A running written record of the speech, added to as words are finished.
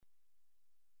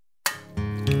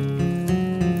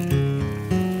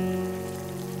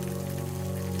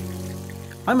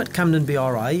I'm at Camden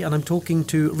BRI and I'm talking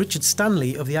to Richard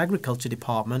Stanley of the Agriculture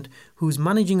Department, who's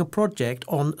managing a project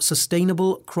on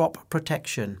sustainable crop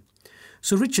protection.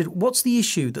 So Richard, what's the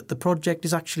issue that the project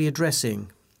is actually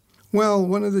addressing? Well,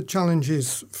 one of the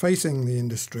challenges facing the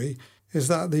industry is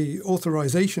that the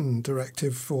authorization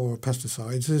directive for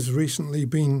pesticides has recently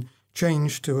been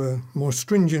changed to a more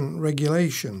stringent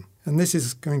regulation. And this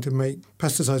is going to make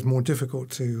pesticides more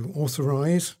difficult to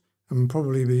authorize and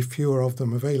probably be fewer of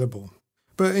them available.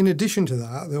 But in addition to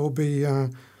that, there will be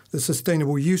the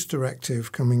Sustainable Use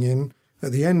Directive coming in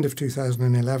at the end of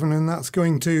 2011, and that's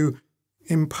going to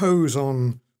impose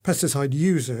on pesticide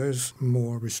users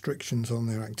more restrictions on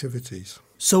their activities.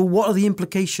 So what are the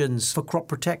implications for crop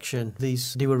protection,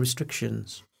 these newer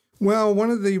restrictions? Well,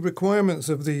 one of the requirements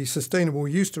of the Sustainable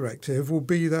Use Directive will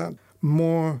be that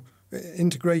more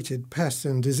integrated pest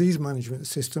and disease management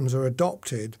systems are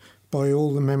adopted by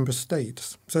all the member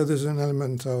states. So there's an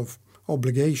element of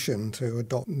obligation to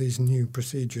adopt these new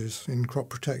procedures in crop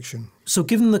protection. So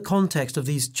given the context of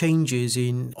these changes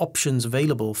in options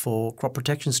available for crop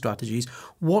protection strategies,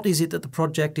 what is it that the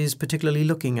project is particularly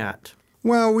looking at?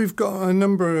 Well, we've got a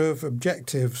number of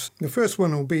objectives. The first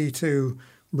one will be to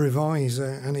revise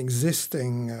an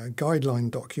existing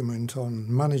guideline document on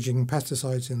managing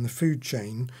pesticides in the food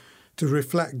chain to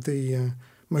reflect the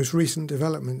most recent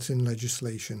developments in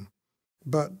legislation.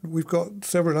 But we've got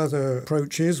several other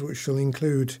approaches, which will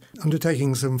include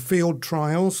undertaking some field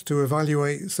trials to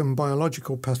evaluate some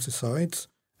biological pesticides.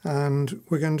 And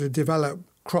we're going to develop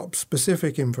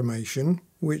crop-specific information,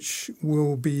 which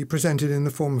will be presented in the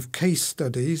form of case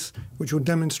studies, which will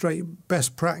demonstrate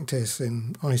best practice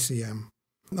in ICM.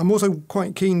 I'm also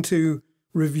quite keen to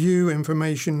review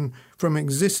information from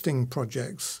existing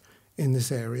projects in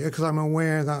this area, because I'm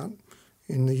aware that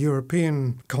in the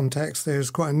European context,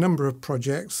 there's quite a number of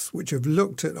projects which have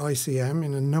looked at ICM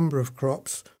in a number of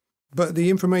crops, but the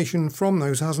information from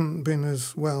those hasn't been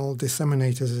as well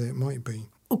disseminated as it might be.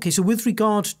 OK, so with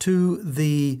regard to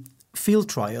the field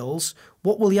trials,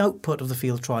 what will the output of the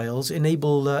field trials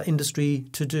enable industry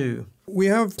to do? We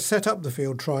have set up the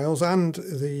field trials and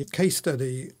the case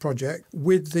study project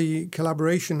with the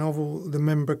collaboration of all the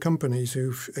member companies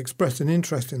who've expressed an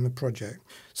interest in the project.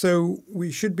 So we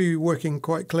should be working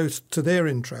quite close to their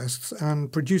interests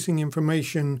and producing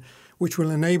information which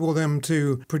will enable them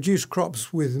to produce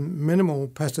crops with minimal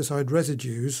pesticide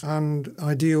residues and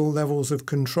ideal levels of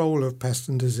control of pest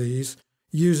and disease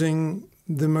using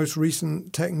the most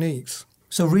recent techniques.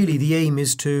 So really the aim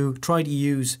is to try to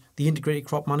use the integrated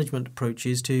crop management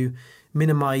approaches to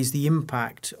minimise the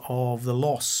impact of the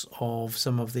loss of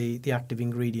some of the active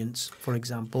ingredients, for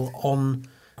example, on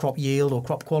crop yield or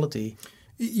crop quality.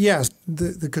 Yes,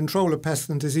 the control of pests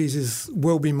and diseases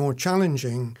will be more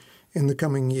challenging in the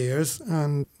coming years,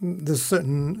 and there's a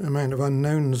certain amount of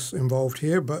unknowns involved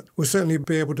here, but we'll certainly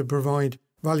be able to provide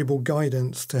valuable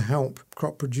guidance to help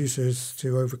crop producers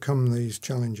to overcome these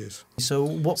challenges. So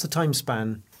what's the time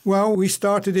span? Well, we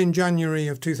started in January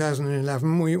of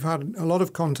 2011. We've had a lot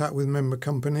of contact with member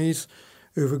companies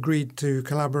who've agreed to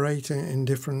collaborate in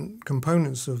different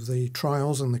components of the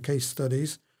trials and the case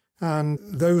studies, and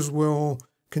those will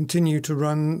continue to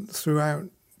run throughout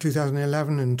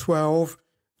 2011 and 12,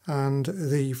 and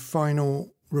the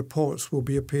final reports will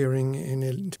be appearing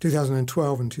in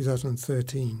 2012 and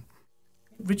 2013.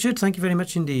 Richard, thank you very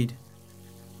much indeed.